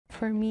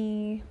For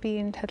me,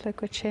 being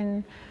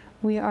Gwich'in,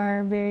 we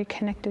are very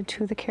connected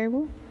to the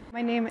caribou.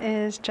 My name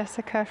is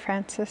Jessica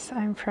Francis.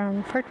 I'm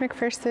from Fort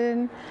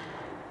McPherson,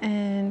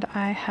 and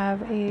I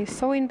have a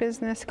sewing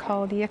business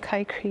called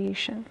Gwich'in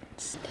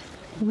Creations.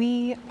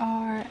 We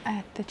are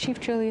at the Chief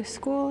Julius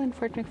School in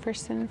Fort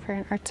McPherson for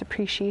an arts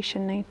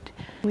appreciation night.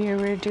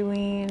 We're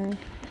doing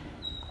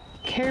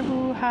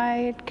caribou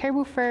hide,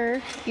 caribou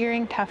fur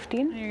earring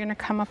tufting. You're gonna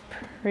come up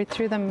right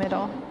through the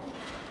middle.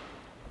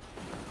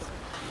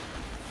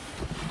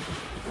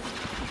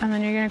 And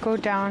then you're gonna go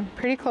down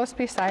pretty close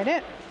beside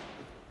it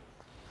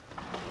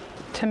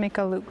to make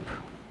a loop.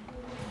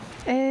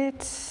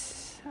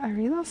 It's a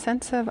real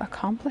sense of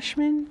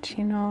accomplishment.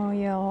 You know,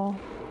 you'll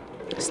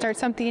start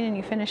something and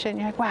you finish it and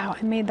you're like, wow,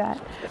 I made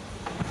that.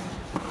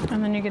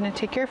 And then you're gonna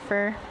take your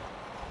fur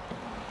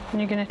and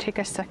you're gonna take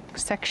a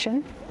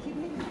section.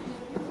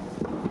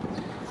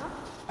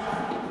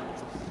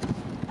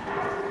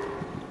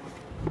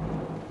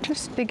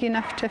 Just big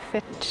enough to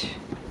fit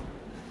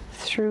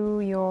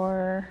through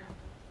your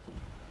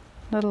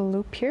little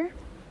loop here.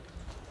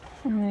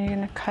 And then you're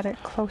gonna cut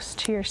it close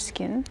to your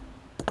skin.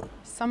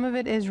 Some of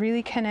it is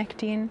really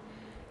connecting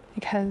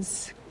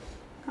because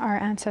our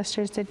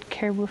ancestors did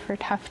caribou fur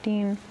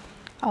tufting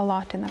a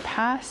lot in the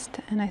past,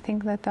 and I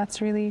think that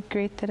that's really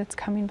great that it's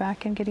coming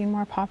back and getting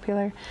more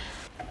popular.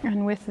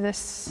 And with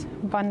this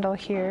bundle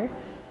here,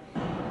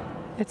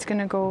 it's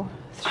gonna go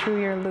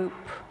through your loop.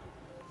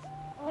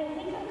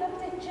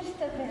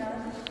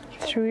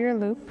 Through your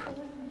loop,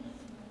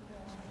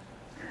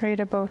 right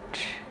about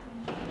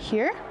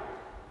here,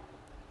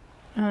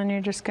 and then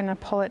you're just gonna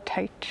pull it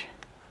tight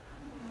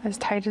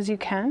as you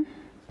can.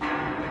 Wow.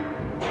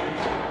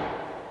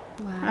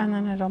 And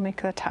then it'll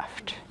make the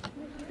tuft.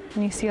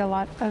 And you see a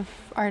lot of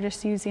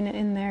artists using it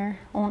in their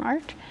own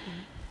art.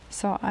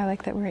 So I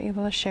like that we're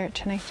able to share it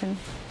tonight, and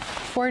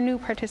 4 new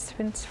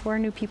participants, 4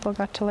 new people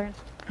got to learn.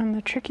 And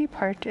the tricky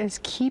part is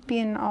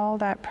keeping all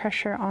that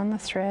pressure on the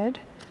thread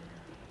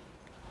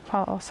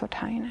while also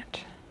tying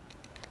it.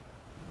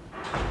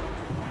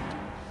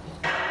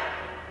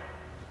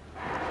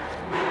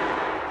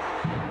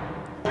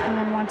 And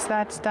then once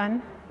that's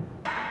done,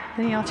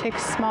 then you'll take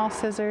small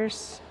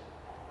scissors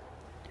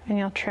and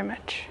you'll trim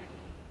it.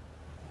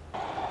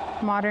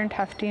 Modern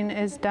tufting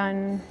is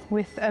done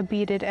with a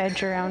beaded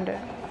edge around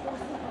it.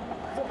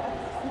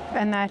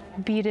 And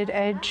that beaded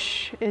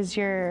edge is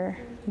your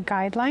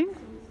guideline.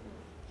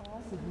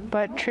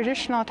 But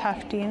traditional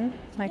tufting,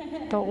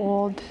 like the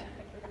old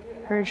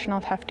original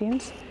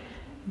tuftings,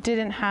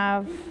 didn't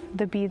have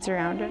the beads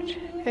around it.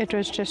 It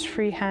was just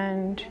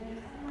freehand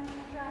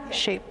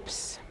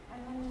shapes.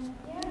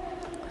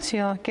 So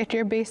you'll get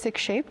your basic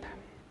shape,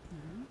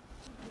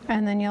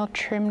 and then you'll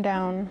trim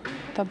down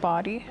the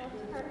body.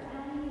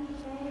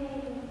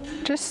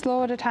 Just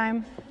slow at a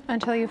time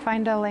until you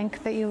find a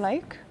length that you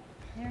like.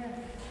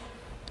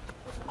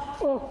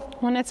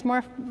 When it's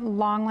more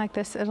long like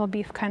this, it'll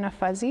be kind of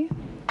fuzzy.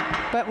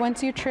 But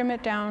once you trim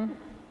it down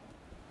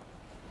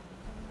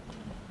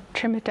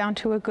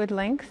to a good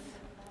length,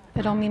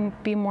 it'll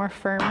be more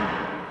firm,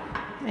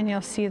 and you'll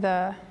see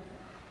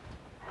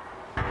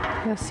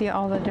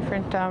all the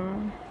different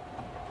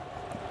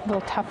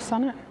little tufts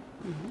on it.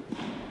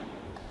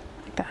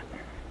 Like that.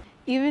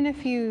 Even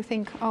if you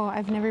think, oh,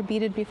 I've never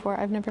beaded before,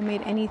 I've never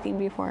made anything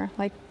before,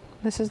 like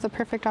this is the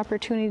perfect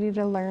opportunity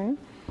to learn,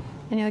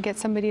 and you'll get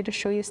somebody to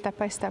show you step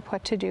by step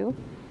what to do.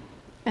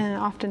 And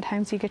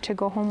oftentimes you get to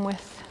go home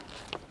with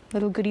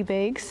little goodie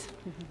bags,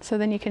 so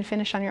then you can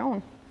finish on your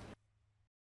own.